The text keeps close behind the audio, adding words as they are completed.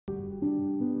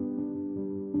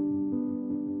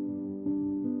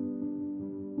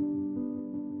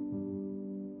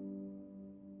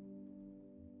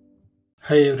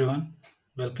Hi everyone,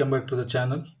 welcome back to the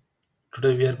channel.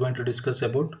 Today we are going to discuss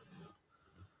about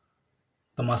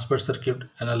the MOSFET circuit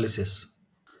analysis.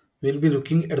 We'll be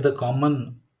looking at the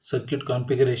common circuit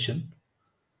configuration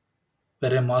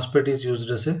where a MOSFET is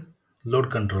used as a load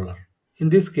controller. In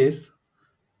this case,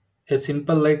 a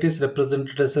simple light is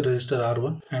represented as a resistor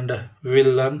R1 and we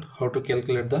will learn how to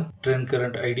calculate the drain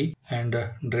current ID and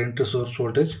drain to source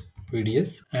voltage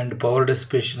VDS and power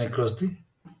dissipation across the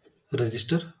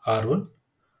resistor R1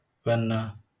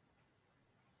 when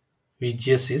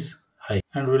VGS is high,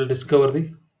 and we'll discover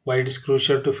the why it is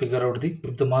crucial to figure out the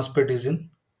if the MOSFET is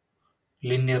in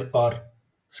linear or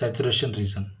saturation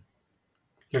region.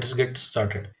 Let's get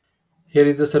started. Here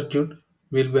is the circuit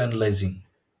we'll be analyzing.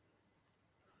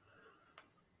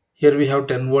 Here we have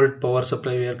 10 volt power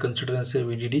supply we are considering as a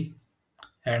VDD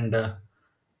and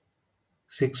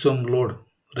 6 ohm load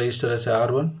resistor as a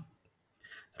R1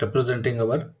 representing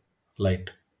our light.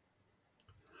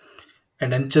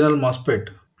 And N channel MOSFET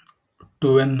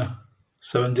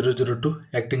 2N7002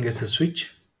 acting as a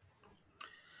switch.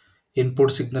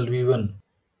 Input signal V1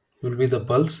 will be the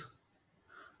pulse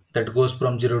that goes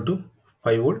from 0 to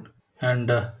 5 volt,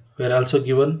 and we are also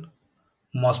given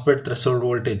MOSFET threshold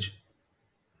voltage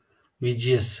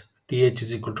VGS TH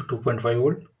is equal to 2.5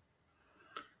 volt,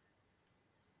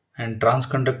 and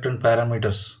transconductance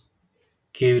parameters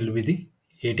K will be the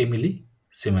 80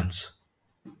 millisiemens.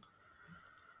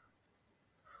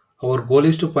 Our goal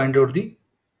is to find out the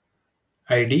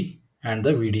ID and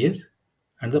the VDS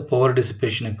and the power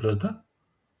dissipation across the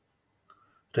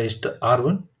resistor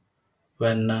R1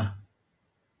 when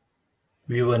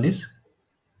V1 is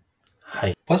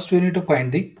high. First we need to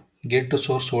find the gate to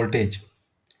source voltage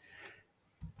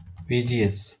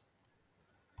VGS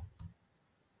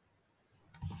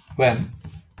when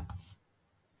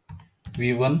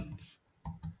V1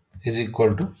 is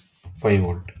equal to 5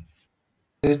 volt.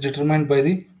 This is determined by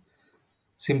the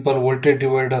simple voltage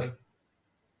divider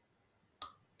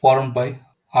formed by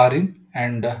Rin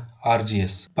and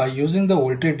RGS. By using the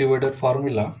voltage divider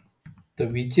formula, the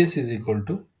VGS is equal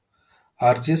to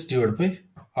RGS divided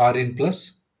by Rin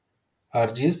plus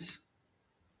RGS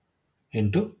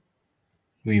into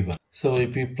V1. So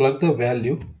if we plug the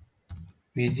value,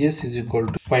 VGS is equal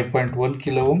to 5.1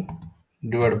 kilo ohm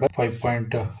divided by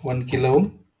 5.1 kilo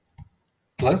ohm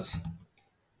plus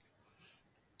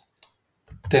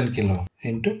 10 kilo ohm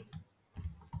into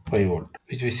 5 volt,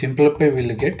 which we simplify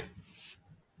will get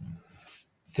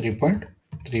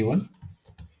 3.31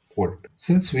 volt.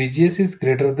 Since VGS is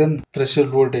greater than threshold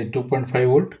voltage 2.5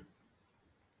 volt,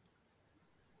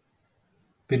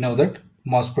 we know that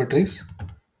MOSFET is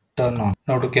turned on.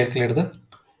 Now to calculate the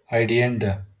ID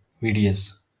and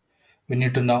VDS, we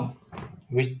need to know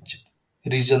which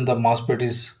region the MOSFET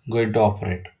is going to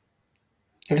operate.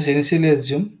 Let us initially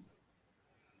assume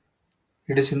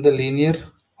it is in the linear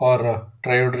or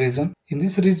triode region. In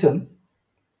this region,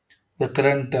 the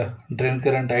current drain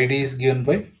current ID is given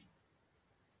by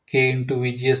K into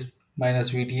VGS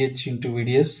minus VDH into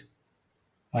VDS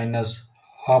minus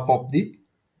half of the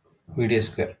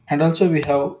VDS square. And also we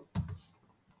have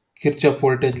Kirchhoff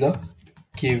voltage law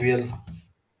KVL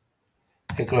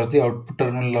across the output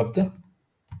terminal of the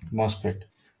MOSFET,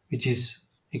 which is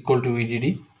equal to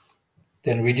VDD.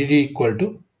 Then VDD equal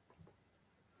to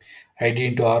ID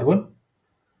into R1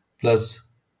 plus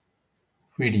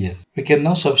VDS. We can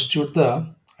now substitute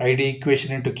the ID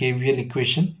equation into KVL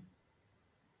equation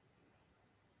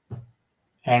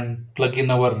and plug in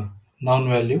our known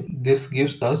value. This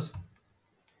gives us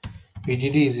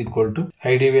VDD is equal to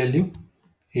ID value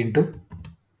into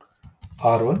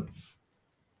R1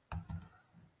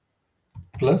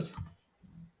 plus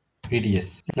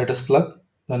VDS. Let us plug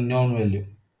the known value.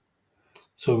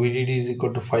 So VDD is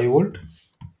equal to 5 volt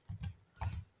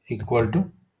equal to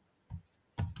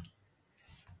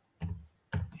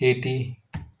 80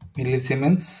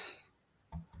 millisiemens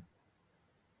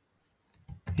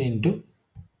into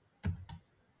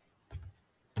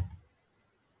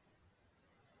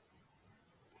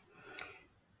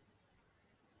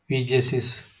VGS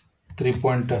is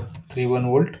 3.31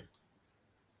 volt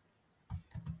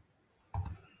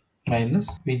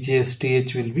minus VGS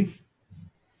TH will be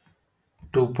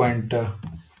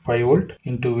 2.5 volt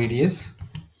into VDS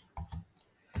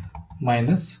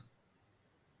minus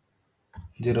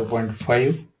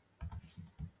 0.5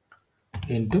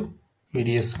 into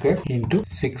VDS square into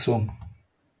 6 ohm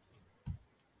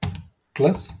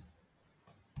plus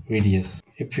VDS.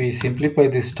 If we simplify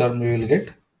this term, we will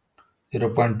get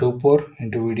 0.24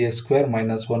 into VDS square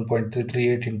minus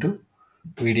 1.338 into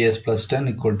VDS plus 10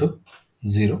 equal to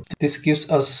 0. This gives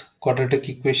us quadratic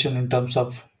equation in terms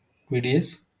of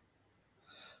VDS.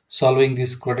 Solving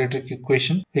this quadratic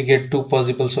equation, we get two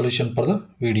possible solutions for the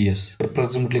VDS.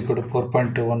 Approximately equal to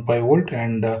 4.15 volt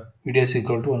and VDS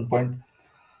equal to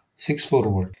 1.64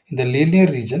 volt. In the linear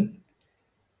region,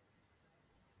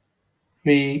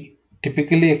 we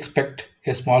typically expect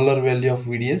a smaller value of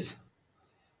VDS.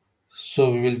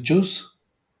 So we will choose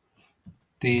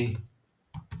the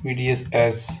VDS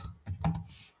as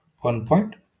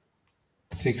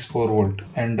 1.64 volt,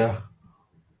 and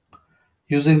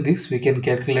using this we can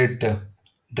calculate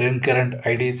drain current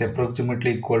ID is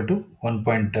approximately equal to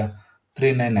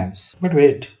 1.39 amps. But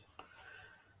wait,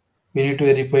 we need to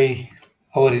verify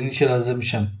our initial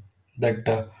assumption that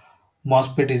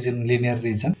MOSFET is in linear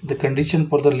region. The condition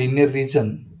for the linear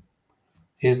region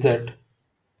is that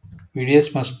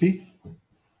VDS must be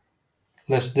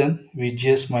less than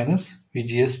VGS minus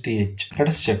VGS TH. Let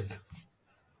us check.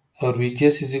 Our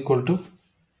VGS is equal to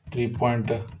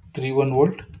 3.31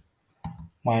 volt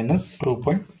minus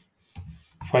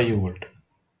 2.5 volt,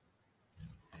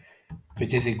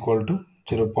 which is equal to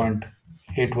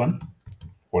 0.81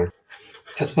 volt.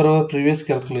 As per our previous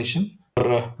calculation,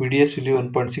 our VDS will be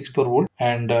 1.64 volt,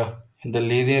 and in the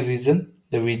linear region,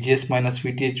 the VGS minus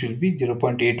VTH will be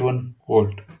 0.81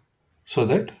 volt. So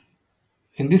that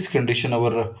in this condition,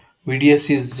 our VDS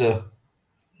is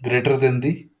greater than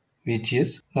the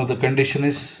VGS. Now the condition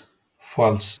is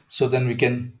false. So then we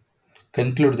can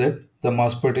conclude that the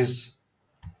MOSFET is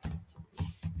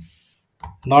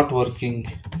not working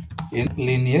in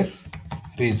linear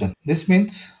region. This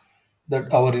means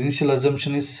that our initial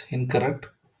assumption is incorrect.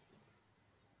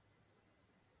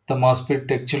 The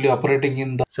MOSFET actually operating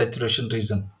in the saturation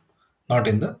region, not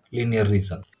in the linear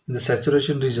region. In the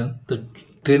saturation region, the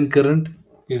drain current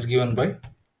is given by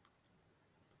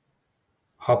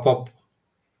half of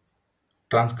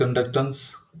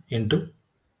transconductance into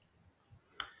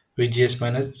VGS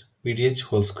minus VDH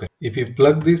whole square. If we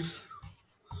plug this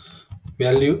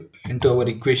value into our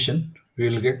equation, we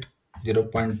will get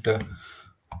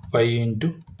 0.5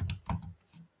 into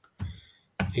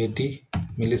 80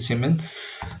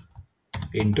 millisiemens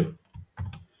into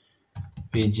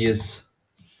VGS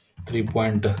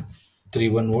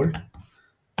 3.31 volt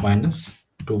minus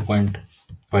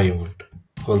 2.5 volt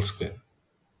whole square.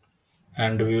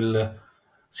 And we will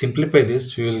simplify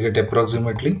this, we will get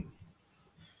approximately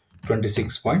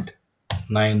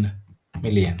 26.9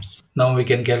 milliamps. Now we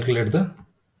can calculate the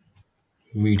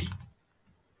VD,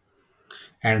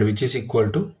 and which is equal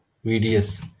to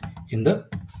VDS in the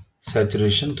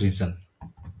saturation region,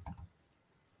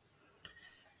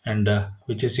 and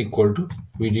which is equal to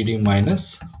VDD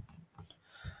minus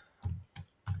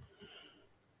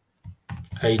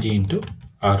ID into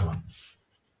R1,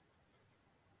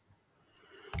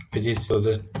 which is so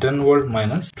the 10 volt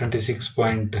minus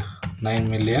 26.9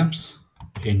 milliamps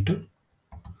into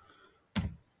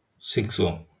 6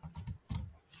 ohm,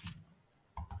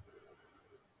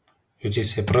 which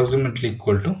is approximately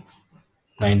equal to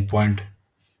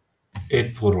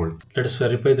 9.84 volt. Let us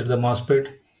verify that the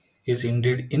MOSFET is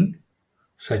indeed in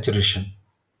saturation.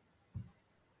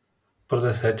 For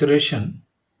the saturation,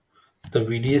 the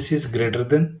VDS is greater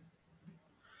than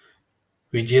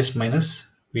VGS minus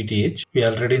VTH. We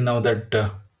already know that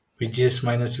VGS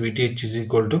minus VTH is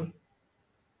equal to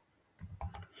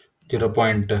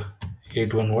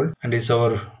 0.81 volt, and is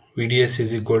our VDS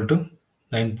is equal to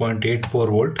 9.84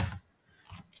 volt,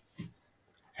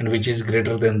 and which is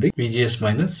greater than the VGS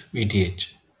minus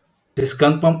VTH. This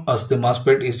confirms us the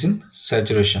MOSFET is in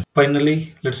saturation.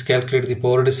 Finally, let's calculate the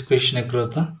power dissipation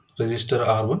across the resistor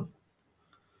R1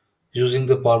 using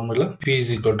the formula P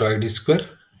is equal to ID square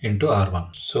into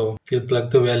R1. So we'll plug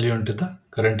the value into the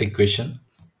current equation.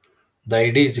 The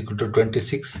ID is equal to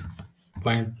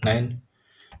 26.9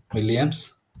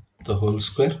 milliamps the whole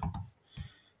square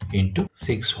into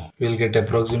 6 ohm. We'll get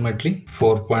approximately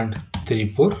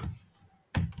 4.34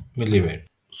 milliwatt.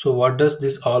 So what does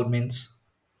this all means?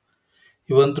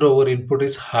 Even though our input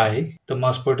is high, the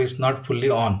MOSFET is not fully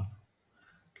on,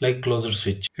 like closed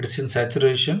switch. It is in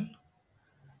saturation,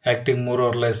 acting more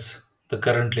or less the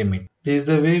current limit. This is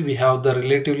the way we have the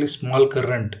relatively small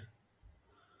current,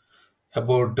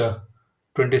 about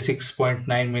 26.9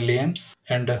 milliamps,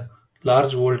 and a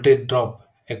large voltage drop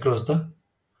across the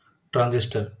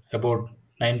transistor, about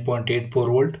 9.84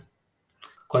 volt.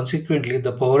 Consequently,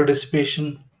 the power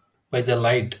dissipation by the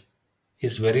light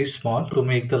is very small. To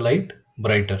make the light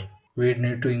brighter, we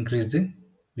need to increase the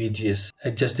VGS,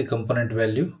 adjust the component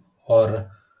value, or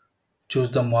choose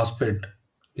the MOSFET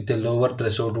with a lower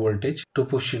threshold voltage to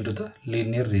push into the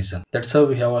linear region. That's how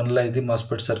we have analyzed the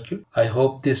MOSFET circuit. I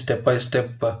hope this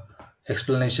step-by-step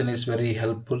explanation is very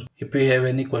helpful. If you have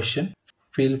any question,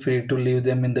 feel free to leave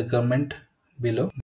them in the comment below.